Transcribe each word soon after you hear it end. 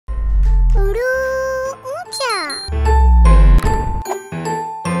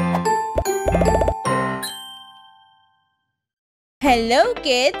Hello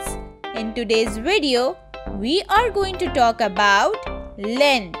kids! In today's video, we are going to talk about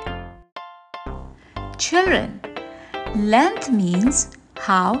length. Children, length means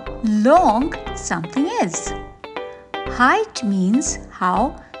how long something is. Height means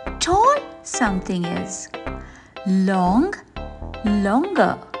how tall something is. Long,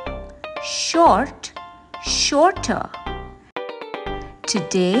 longer. Short, shorter.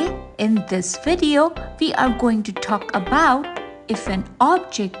 Today, in this video, we are going to talk about if an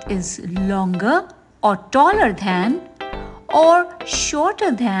object is longer or taller than, or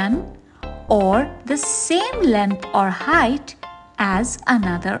shorter than, or the same length or height as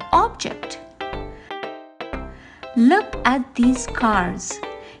another object. Look at these cars.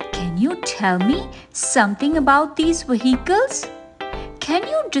 Can you tell me something about these vehicles? Can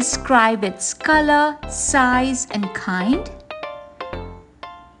you describe its color, size, and kind?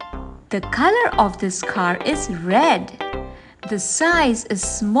 The color of this car is red. The size is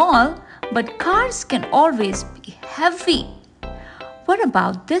small, but cars can always be heavy. What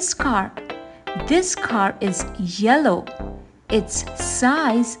about this car? This car is yellow. Its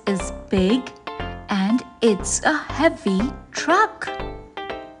size is big and it's a heavy truck.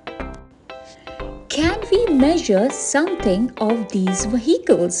 Can we measure something of these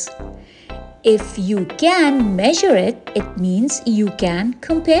vehicles? If you can measure it, it means you can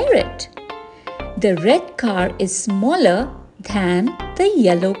compare it. The red car is smaller than the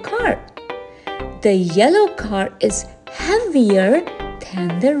yellow car. The yellow car is heavier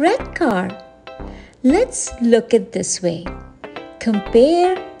than the red car. Let's look at this way.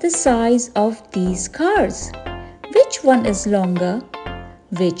 Compare the size of these cars. Which one is longer?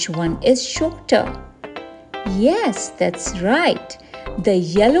 Which one is shorter? Yes, that's right. The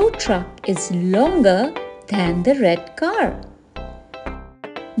yellow truck is longer than the red car.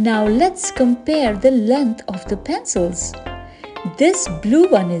 Now let's compare the length of the pencils. This blue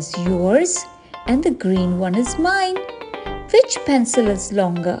one is yours and the green one is mine. Which pencil is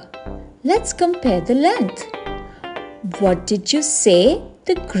longer? Let's compare the length. What did you say?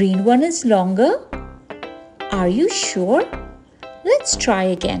 The green one is longer? Are you sure? Let's try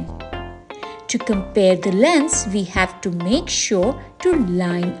again. To compare the lengths, we have to make sure to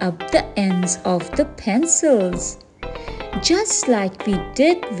line up the ends of the pencils, just like we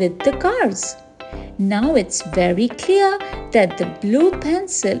did with the cars. Now it's very clear that the blue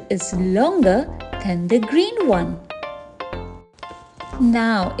pencil is longer than the green one.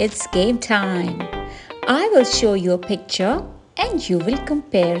 Now it's game time. I will show you a picture and you will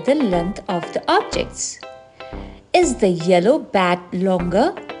compare the length of the objects. Is the yellow bat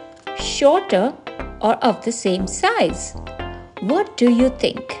longer, shorter, or of the same size? What do you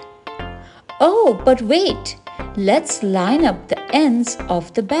think? Oh, but wait! Let's line up the ends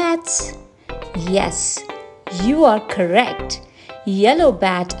of the bats. Yes, you are correct. Yellow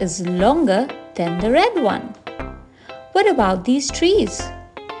bat is longer than the red one. What about these trees?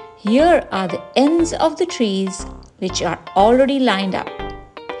 Here are the ends of the trees which are already lined up.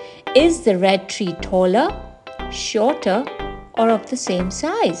 Is the red tree taller, shorter, or of the same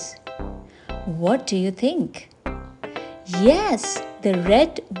size? What do you think? Yes, the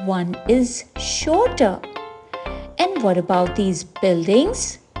red one is shorter. And what about these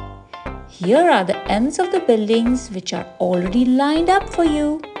buildings? Here are the ends of the buildings which are already lined up for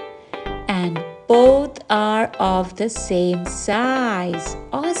you. And both are of the same size.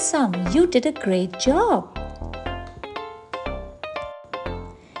 Awesome! You did a great job.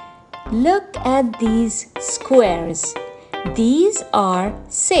 Look at these squares. These are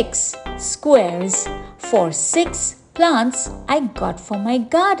 6 squares for 6 plants I got for my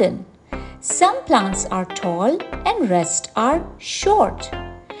garden. Some plants are tall and rest are short.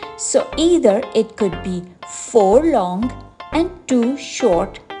 So either it could be 4 long and 2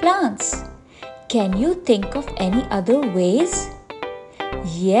 short plants. Can you think of any other ways?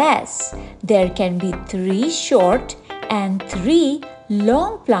 Yes, there can be 3 short and 3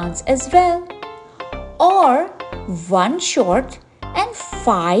 long plants as well. Or 1 short and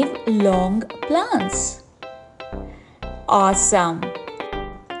 5 long plants. Awesome!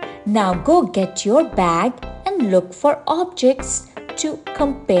 Now go get your bag and look for objects to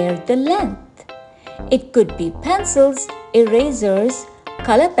compare the length. It could be pencils, erasers,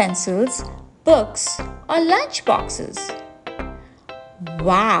 color pencils, books, or lunch boxes.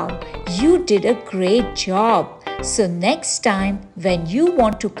 Wow, you did a great job. So next time when you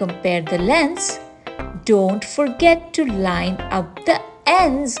want to compare the lengths, don't forget to line up the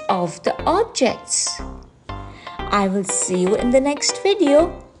ends of the objects. I will see you in the next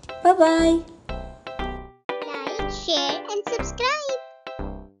video. Bye-bye. Like, share and subscribe.